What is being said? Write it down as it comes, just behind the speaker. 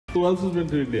Who else has been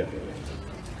to India?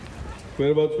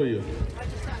 Whereabouts were you?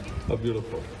 Oh,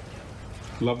 beautiful.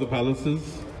 Love the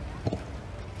palaces.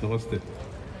 Namaste.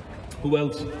 Who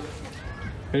else?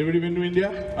 Anybody been to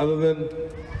India other than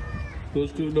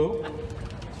those two? No?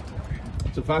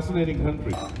 It's a fascinating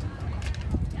country.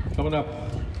 Coming up.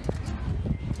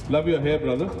 Love your hair,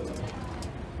 brother.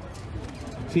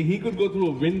 See, he could go through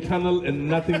a wind tunnel and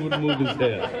nothing would move his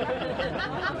hair.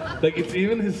 Like, it's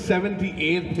even his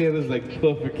 78th hair is like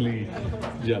perfectly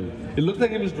gel. It looks like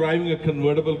he was driving a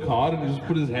convertible car and he just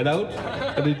put his head out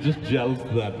and it just gels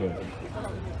that way.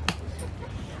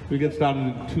 We get started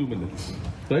in 2 minutes,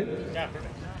 right? Yeah,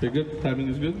 perfect. You're good? Timing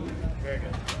is good? Very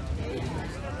good.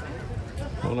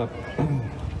 Hold up.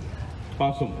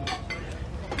 Awesome.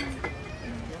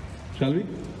 Shall we?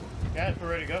 Yeah, if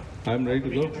we're ready to go. I'm ready to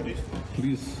go.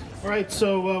 Please. All right,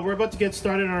 so we're about to get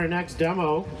started on our next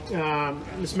demo.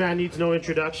 This man needs no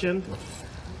introduction.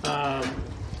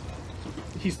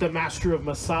 He's the master of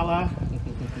masala,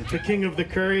 the king of the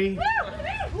curry.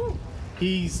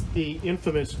 He's the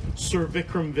infamous Sir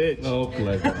Vikram Vij. Oh,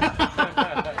 pleasure.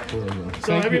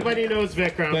 So everybody knows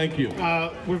Vikram. Thank you.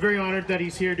 We're very honored that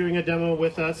he's here doing a demo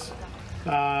with us.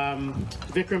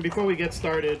 Vikram, before we get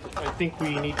started, I think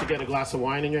we need to get a glass of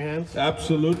wine in your hands.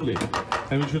 Absolutely.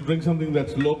 And we should bring something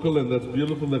that's local and that's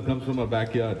beautiful that comes from our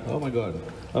backyard. Oh my God.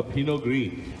 A Pinot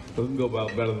Gris. Doesn't go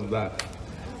better than that.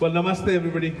 Well, namaste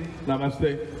everybody.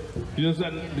 Namaste. Does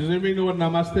anybody know what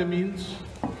namaste means?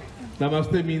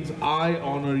 Namaste means I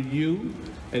honor you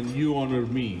and you honor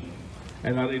me.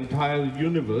 And our entire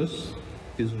universe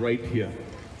is right here.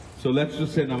 So let's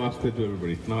just say namaste to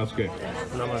everybody. Namaste.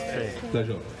 Namaste.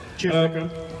 Pleasure. Cheers, Vikram.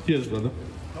 Cheers, brother.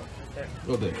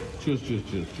 Oh, there. Cheers, cheers,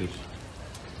 cheers, cheers.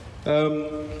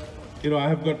 You know, I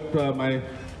have got my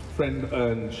friend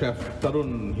and chef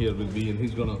Tarun here with me, and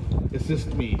he's going to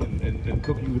assist me in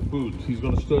cooking the food. He's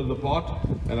going to stir the pot,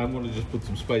 and I'm going to just put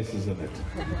some spices in it.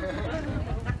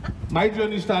 My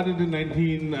journey started in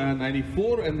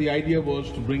 1994, and the idea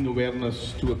was to bring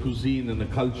awareness to a cuisine and a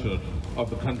culture of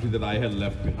the country that I had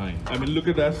left behind. I mean, look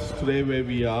at us today, where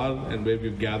we are and where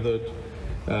we've gathered.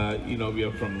 You know, we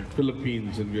are from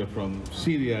Philippines, and we are from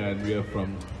Syria, and we are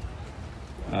from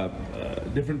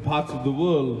different parts of the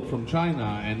world, from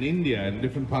China and India and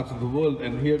different parts of the world,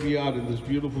 and here we are in this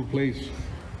beautiful place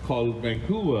called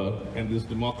Vancouver and this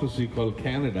democracy called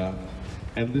Canada,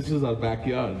 and this is our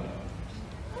backyard.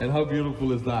 And how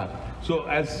beautiful is that? So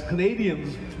as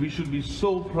Canadians, we should be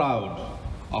so proud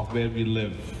of where we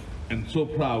live and so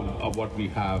proud of what we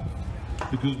have,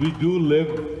 because we do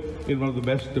live in one of the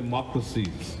best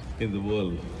democracies in the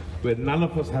world, where none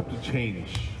of us have to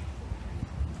change.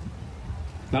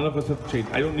 None of us have to change.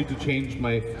 I don't need to change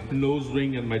my nose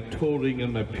ring and my toe ring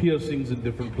and my piercings in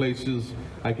different places.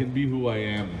 I can be who I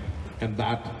am, and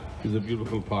that is a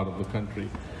beautiful part of the country.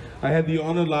 I had the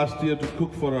honor last year to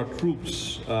cook for our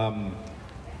troops on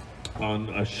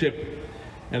a ship,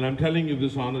 and I'm telling you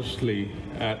this honestly,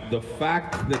 the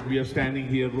fact that we are standing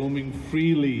here roaming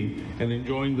freely and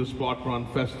enjoying the Spot Prawn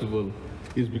Festival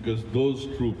is because those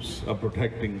troops are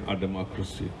protecting our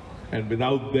democracy. And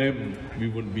without them, we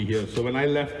wouldn't be here. So when I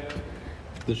left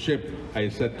the ship, I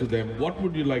said to them, what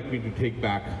would you like me to take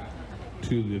back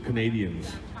to the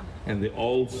Canadians? And they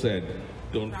all said,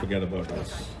 don't forget about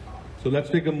us. So let's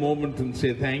take a moment and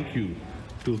say thank you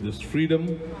to this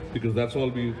freedom, because that's all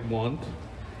we want,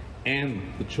 and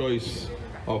the choice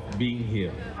of being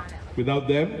here. Without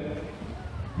them,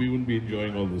 we wouldn't be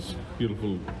enjoying all this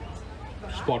beautiful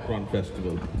Spot Prawn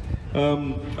Festival.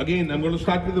 Again, I'm going to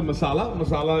start with the masala.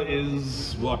 Masala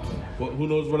is what? Who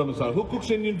knows what a masala? Who cooks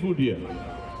Indian food here?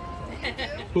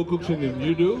 Who cooks Indian?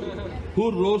 You do?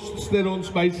 Who roasts their own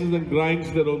spices and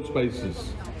grinds their own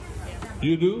spices?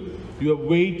 You do? You have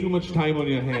way too much time on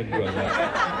your hand,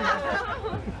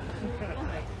 brother.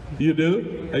 You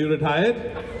do? Are you retired?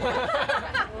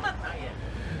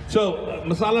 So,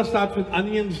 masala starts with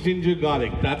onions, ginger,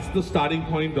 garlic. That's the starting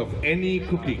point of any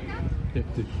cooking.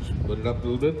 Put it up a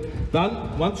little bit.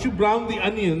 Then, once you brown the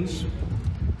onions,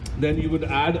 then you would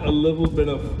add a little bit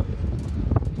of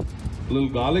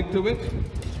garlic to it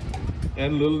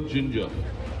and a little ginger,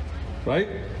 right?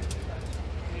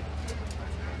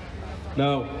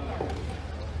 Now,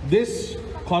 this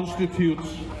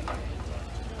constitutes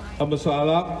a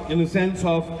masala in the sense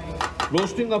of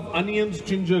roasting of onions,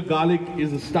 ginger, garlic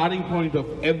is the starting point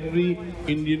of every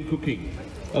Indian cooking.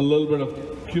 A little bit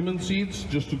of cumin seeds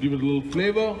just to give it a little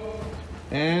flavor,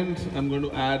 and I'm going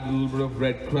to add a little bit of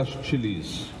red crushed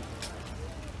chilies.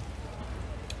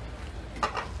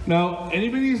 Now,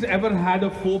 anybody's ever had a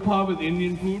faux pas with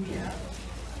Indian food?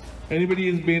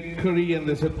 Anybody has made curry and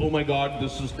they said, oh my God,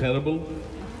 this is terrible?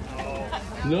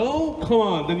 No? Come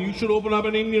on, then you should open up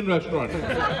an Indian restaurant.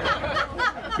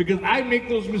 Because I make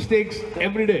those mistakes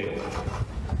every day.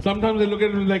 Sometimes I look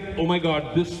at it like, oh my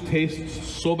God, this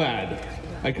tastes so bad.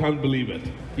 I can't believe it.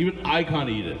 Even I can't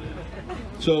eat it.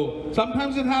 So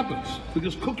sometimes it happens,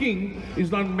 because cooking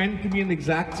is not meant to be an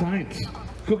exact science.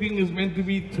 Cooking is meant to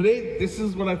be, today, this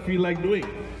is what I feel like doing.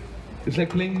 It's like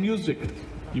playing music.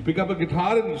 You pick up a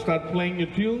guitar and you start playing your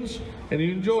tunes and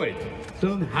you enjoy it. It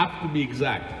doesn't have to be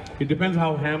exact. It depends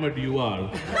how hammered you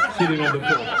are sitting on the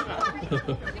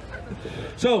floor.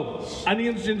 So,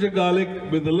 onions, ginger, garlic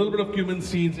with a little bit of cumin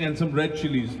seeds and some red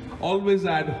chilies. Always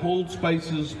add whole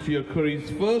spices to your curries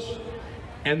first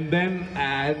and then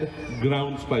add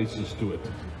ground spices to it.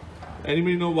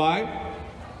 Anybody know why?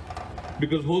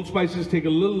 Because whole spices take a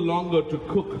little longer to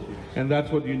cook, and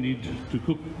that's what you need to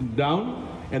cook down,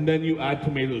 and then you add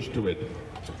tomatoes to it.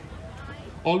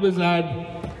 Always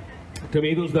add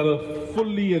tomatoes that are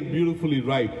fully and beautifully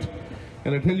ripe.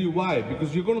 And I tell you why,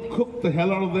 because you're going to cook the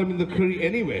hell out of them in the curry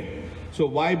anyway. So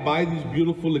why buy these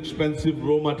beautiful, expensive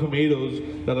Roma tomatoes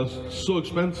that are so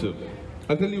expensive?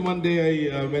 I'll tell you, one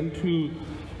day I went to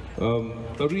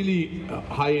a really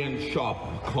high-end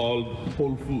shop called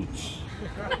Whole Foods.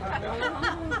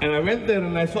 And I went there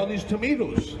and I saw these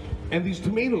tomatoes. And these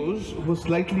tomatoes were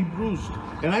slightly bruised.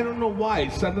 And I don't know why,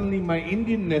 suddenly my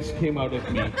Indianness came out of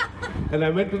me. And I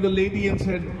went to the lady and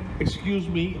said, excuse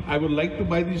me, I would like to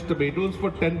buy these tomatoes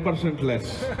for 10%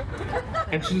 less.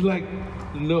 And she's like,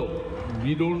 no,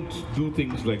 we don't do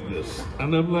things like this.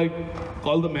 And I'm like,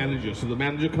 call the manager. So the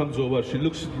manager comes over, she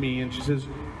looks at me and she says,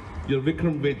 you're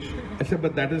Vikram Vij. I said,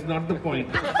 but that is not the point.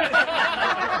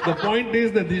 The point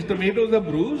is that these tomatoes are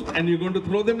bruised and you're going to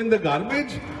throw them in the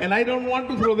garbage, and I don't want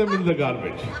to throw them in the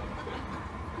garbage.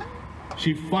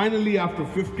 She finally, after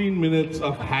 15 minutes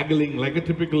of haggling like a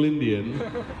typical Indian,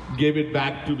 gave it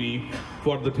back to me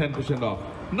for the 10% off.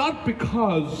 Not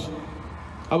because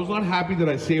I was not happy that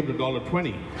I saved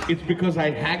 $1.20. It's because I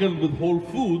haggled with Whole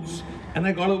Foods and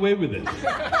I got away with it.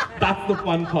 That's the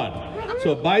fun part.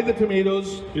 So buy the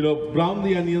tomatoes, brown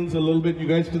the onions a little bit. You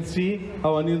guys can see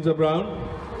how onions are brown.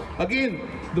 Again,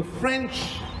 the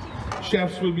French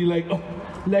chefs will be like, oh,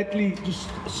 lightly just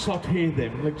saute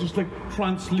them, just like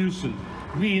translucent.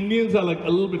 We Indians are like a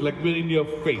little bit like we're in your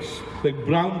face, like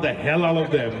brown the hell out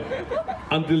of them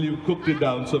until you cooked it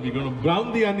down. So we're going to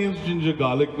brown the onions, ginger,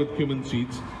 garlic with cumin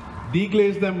seeds,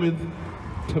 deglaze them with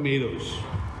tomatoes,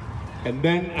 and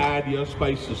then add your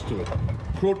spices to it.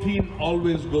 Protein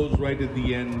always goes right at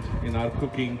the end in our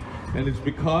cooking, and it's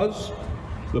because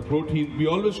the protein, we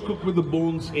always cook with the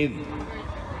bones in,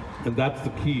 and that's the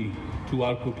key to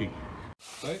our cooking,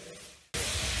 right?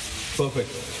 Perfect.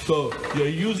 So you're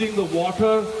using the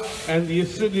water and the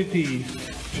acidity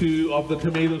of the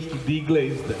tomatoes to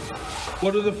deglaze them.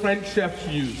 What do the French chefs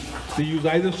use? They use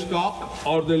either stock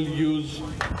or they'll use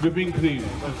whipping cream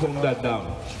to tone that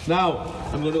down. Now,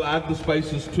 I'm going to add the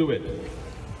spices to it.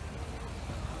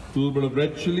 A little bit of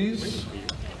red chilies.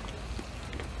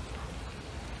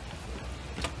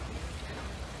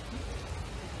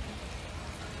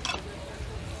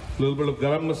 A little bit of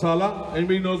garam masala.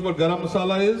 Anybody knows what garam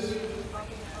masala is?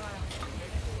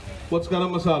 What's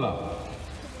garam masala?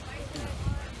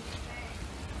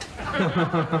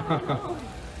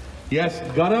 Yes,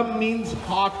 garam means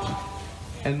hot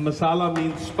and masala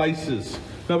means spices.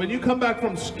 Now when you come back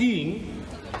from skiing,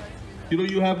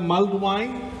 you have mulled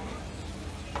wine.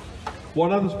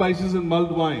 What are the spices in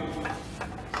mulled wine?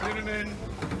 Cinnamon,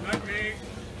 nutmeg,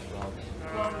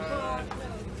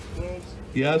 cloves.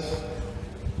 Yes?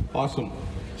 Awesome.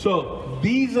 So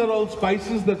these are all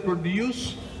spices that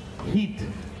produce heat.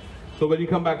 So when you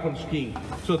come back from skiing.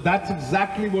 So that's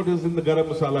exactly what is in the garam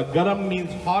masala. Garam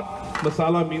means hot,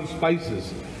 masala means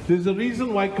spices. There's a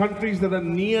reason why countries that are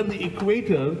near the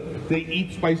equator, they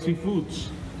eat spicy foods.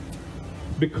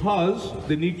 Because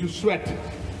they need to sweat.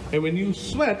 And when you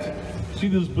sweat, see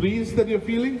this breeze that you're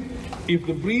feeling? If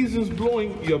the breeze is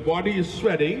blowing, your body is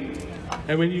sweating.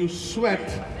 And when you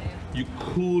sweat, you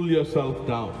cool yourself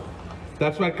down.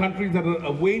 That's why countries that are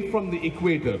away from the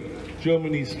equator,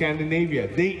 Germany, Scandinavia,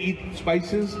 they eat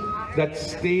spices that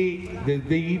stay,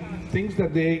 they eat things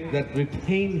that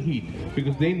retain heat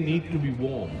because they need to be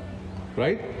warm,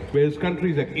 right? Whereas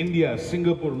countries like India,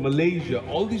 Singapore, Malaysia,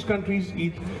 all these countries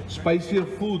eat spicier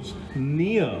foods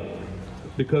near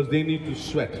because they need to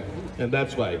sweat, and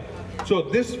that's why. So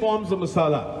this forms the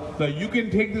masala. Now you can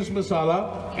take this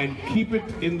masala and keep it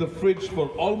in the fridge for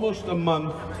almost a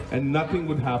month and nothing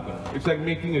would happen. It's like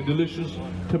making a delicious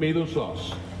tomato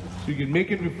sauce. So you can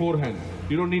make it beforehand.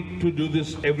 You don't need to do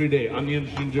this every day. Onions,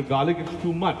 ginger, garlic, it's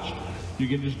too much. You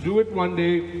can just do it one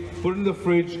day, put it in the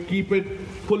fridge, keep it,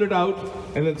 pull it out,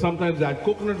 and then sometimes add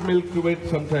coconut milk to it,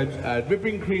 sometimes add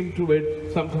whipping cream to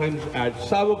it, sometimes add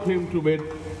sour cream to it,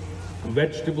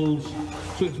 vegetables.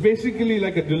 So it's basically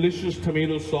like a delicious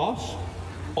tomato sauce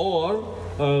or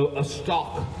a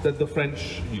stock that the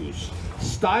French use.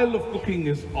 Style of cooking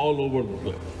is all over the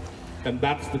place. And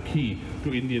that's the key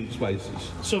to Indian spices.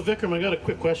 So Vikram, I got a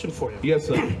quick question for you. Yes,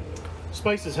 sir.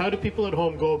 Spices, how do people at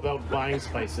home go about buying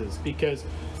spices? Because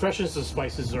freshness of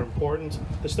spices are important.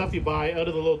 The stuff you buy out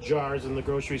of the little jars in the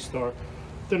grocery store,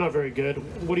 they're not very good.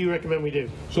 What do you recommend we do?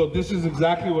 So this is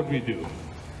exactly what we do.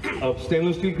 A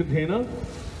stainless steel container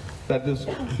that is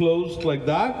closed like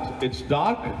that. It's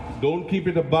dark. Don't keep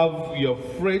it above your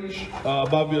fridge,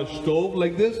 above your stove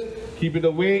like this. Keep it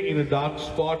away in a dark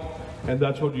spot, and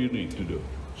that's what you need to do.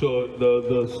 So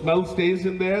the smell stays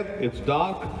in there, it's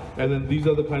dark, and then these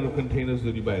are the kind of containers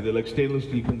that you buy. They're like stainless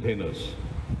steel containers,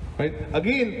 right?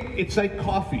 Again, it's like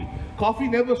coffee. Coffee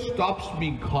never stops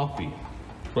being coffee,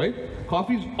 right?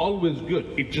 Coffee's always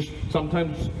good. It just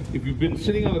sometimes, if you've been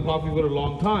sitting on the coffee for a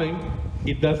long time,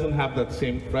 it doesn't have that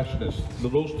same freshness. The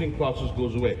roasting process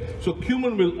goes away. So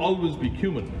cumin will always be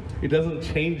cumin. It doesn't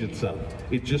change itself.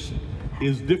 It just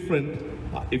is different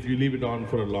if you leave it on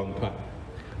for a long time.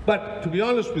 But to be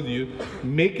honest with you,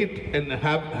 make it and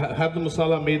have the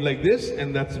masala made like this,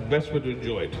 and that's the best way to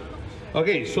enjoy it.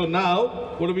 Okay, so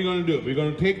now what are we going to do? We're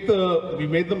going to take we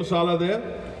made the masala there,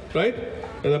 right?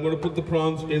 And I'm going to put the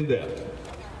prawns in there.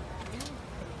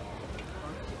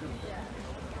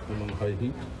 I'm on high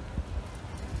heat.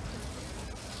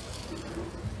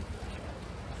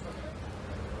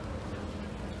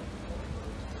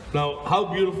 Now, how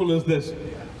beautiful is this?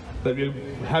 That we're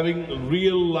having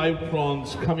real live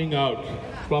prawns coming out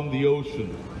from the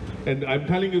ocean. And I'm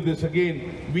telling you this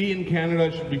again, we in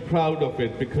Canada should be proud of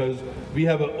it because we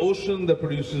have an ocean that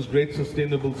produces great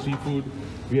sustainable seafood.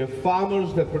 We have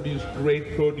farmers that produce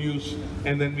great produce.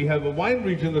 And then we have a wine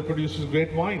region that produces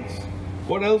great wines.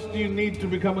 What else do you need to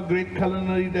become a great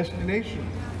culinary destination?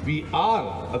 We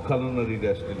are a culinary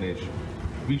destination.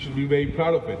 We should be very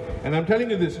proud of it. And I'm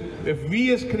telling you this, if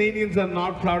we as Canadians are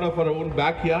not proud of our own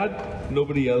backyard,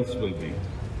 nobody else will be.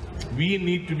 We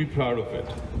need to be proud of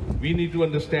it. We need to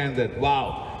understand that,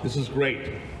 wow, this is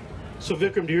great. So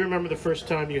Vikram, do you remember the first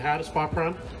time you had a spot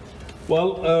prawn?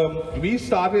 Well, we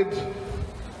started,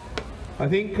 I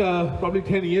think, probably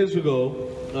 10 years ago.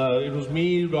 It was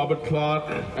me, Robert Clark,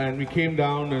 and we came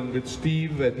down and with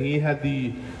Steve, and he had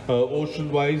the Ocean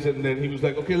Wise, and then he was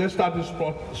like, okay, let's start this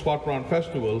Spot Prawn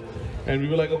Festival. And we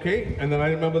were like, okay. And then I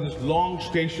remember this long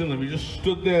station, and we just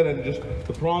stood there, and just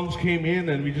the prawns came in,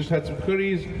 and we just had some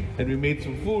curries, and we made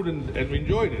some food, and we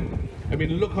enjoyed it. I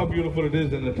mean, look how beautiful it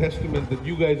is, and a testament that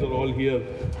you guys are all here,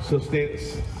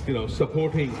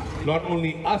 supporting not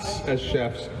only us as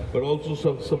chefs, but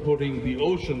also supporting the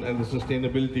ocean and the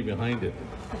sustainability behind it.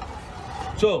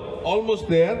 So, almost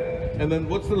there, and then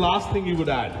what's the last thing you would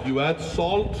add? You add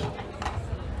salt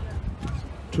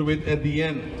to it at the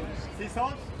end. Sea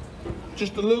salt?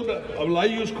 Just a little bit. Well, I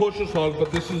use kosher salt,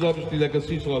 but this is obviously like a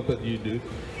sea salt that you do.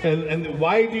 And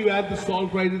why do you add the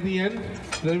salt right at the end?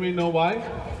 Does anybody know why?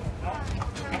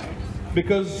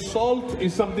 Because salt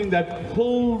is something that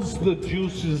pulls the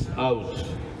juices out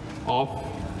of.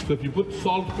 So if you put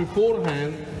salt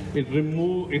beforehand,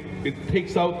 it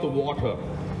takes out the water.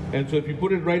 And so if you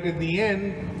put it right at the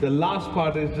end, the last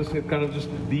part is just, it kind of just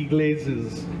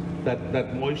deglazes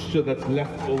that moisture that's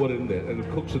left over in there, and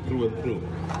it cooks it through and through.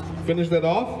 Finish that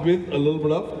off with a little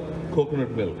bit of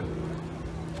coconut milk.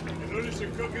 I notice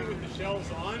you're cooking with the shells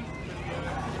on.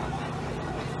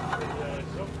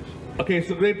 Okay,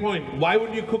 so great point. Why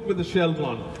would you cook with the shells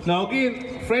on? Now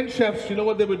again, French chefs, you know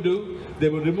what they would do? They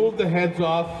would remove the heads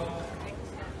off.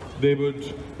 They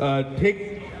would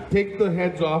take the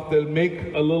heads off. They'll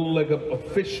make a little like a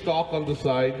fish stock on the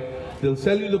side. They'll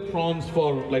sell you the prawns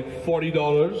for like $40,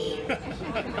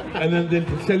 and then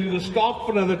they'll sell you the stock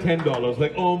for another $10.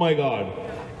 Like, oh my God.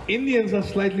 Indians are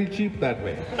slightly cheap that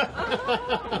way.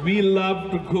 We love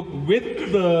to cook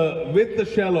with the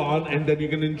shell on, and then you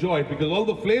can enjoy it because all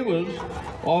the flavors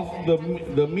of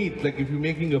the meat, like if you're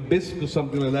making a bisque or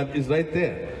something like that, is right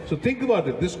there. So think about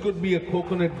it. This could be a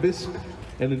coconut bisque,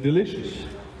 and it's delicious,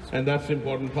 and that's the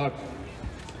important part.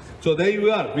 So there you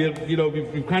are.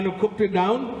 We've kind of cooked it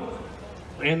down.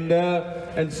 And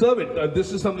serve it.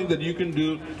 This is something that you can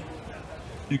do.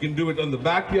 You can do it on the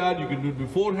backyard. You can do it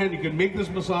beforehand. You can make this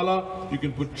masala. You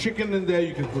can put chicken in there.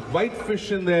 You can put white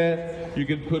fish in there. You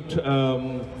can put,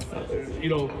 the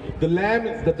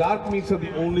lamb. The dark meats are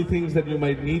the only things that you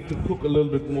might need to cook a little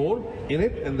bit more in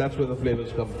it, and that's where the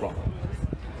flavors come from.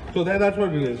 So that's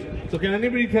what it is. So can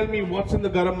anybody tell me what's in the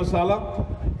garam masala?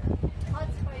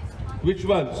 Which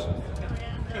ones?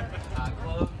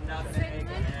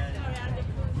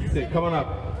 Okay, come on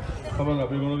up. Come on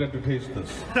up. You're going to get to taste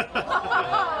this.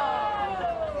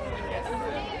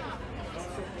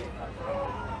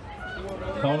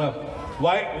 Come on up.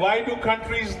 Why do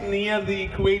countries near the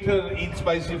equator eat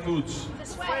spicy foods?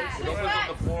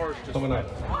 Come on up.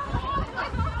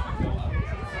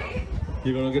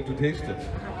 You're going to get to taste it.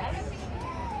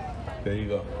 There you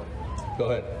go. Go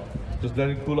ahead. Just let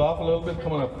it cool off a little bit.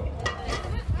 Come on up.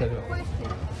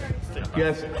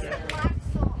 Yes.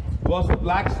 Was the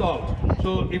black salt.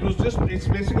 So it's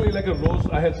basically like a rose.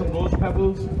 I had some rose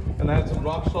pebbles and I had some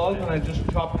rock salt and I just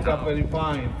chopped it up very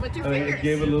fine. And it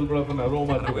gave a little bit of an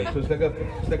aroma to it. So it's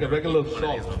like a regular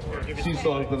salt, sea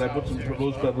salt, and I put some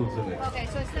rose pebbles in it. Okay,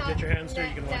 so it's not. Get your hands dirty.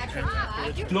 You can wash your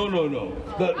hands afterwards. No.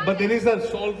 But there is a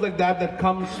salt like that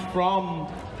comes from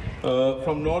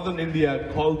northern India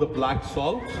called the black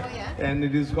salt, and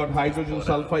it has got hydrogen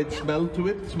sulfide smell to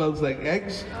it. It smells like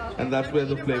eggs, and that's where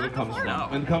the flavor comes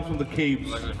from. And it comes from the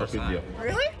caves of India.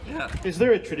 Really? Yeah. Is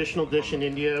there a traditional dish in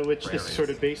India which this is sort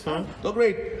of based on? Oh,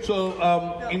 great. So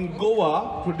in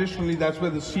Goa, traditionally, that's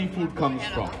where the seafood comes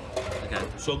from. Okay.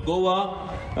 So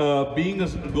Goa, being a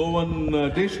Goan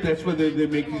dish, that's where they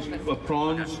make these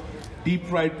prawns,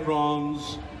 deep-fried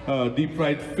prawns,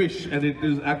 deep-fried fish, and it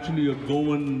is actually a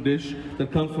Goan dish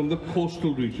that comes from the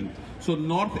coastal region. So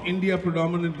North India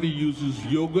predominantly uses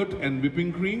yogurt and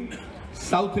whipping cream.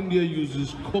 South India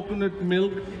uses coconut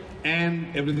milk and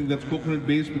everything that's coconut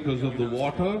based because of the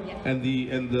water and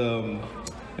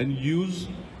use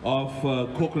of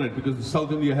coconut, because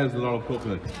South India has a lot of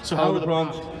coconut. So how are the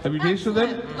prawns? Have you tasted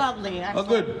them? Lovely. Oh,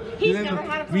 good. He's never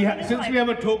had a prawn. Since we have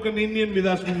a token Indian with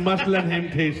us, we must let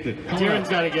him taste it. Darren's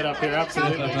got to get up here,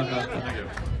 absolutely.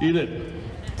 Eat it.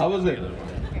 How was it?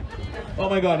 Oh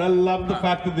my God, I love the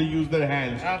fact that they use their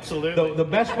hands. Absolutely. The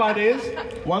best part is,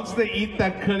 once they eat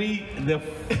that curry,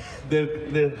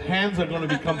 their hands are going to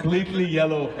be completely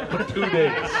yellow for 2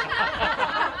 days.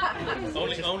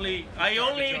 I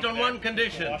only eat on one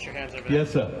condition. Wash your hands over there.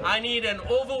 Yes, sir. I need an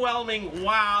overwhelming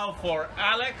wow for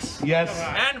Alex Yes.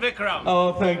 and Vikram.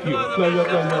 Oh, thank you. Pleasure.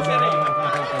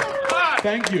 But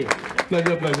Thank you.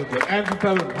 Pleasure. And to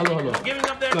Pelham. Hello. giving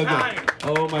up their Pleasure. time.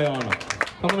 Oh, my honor.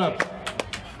 Coming up.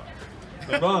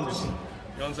 Bronze.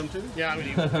 You want some too? Yeah, I'm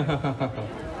going to eat.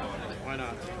 Why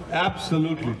not?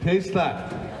 Absolutely. Taste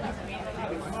that.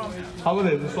 How was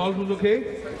it? The salt was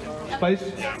okay? Spice?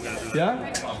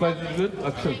 Yeah? Spice is good?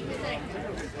 Excellent.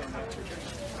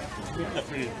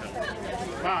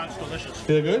 Wow, it's delicious.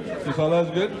 They're good? Masala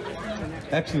is good?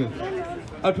 Excellent.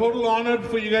 A total honor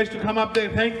for you guys to come up there.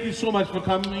 Thank you so much for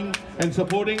coming and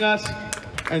supporting us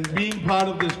and being part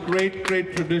of this great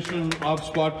tradition of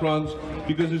Spot Prawns,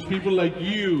 because it's people like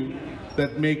you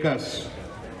that make us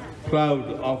proud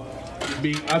of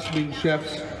being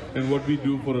chefs and what we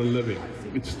do for a living.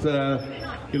 It's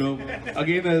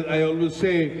again, I always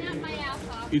say,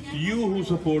 it's you who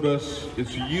support us,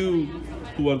 it's you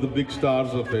who are the big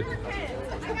stars of it.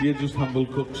 We're just humble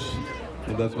cooks,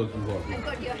 and that's what's important.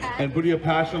 And put your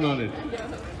passion on it.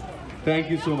 Thank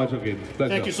you so much again.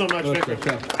 Pleasure. Thank you so much,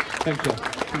 Vikram. Thanks, sir.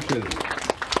 Appreciate it.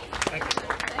 Thank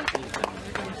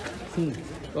you.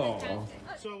 Oh.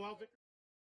 So, while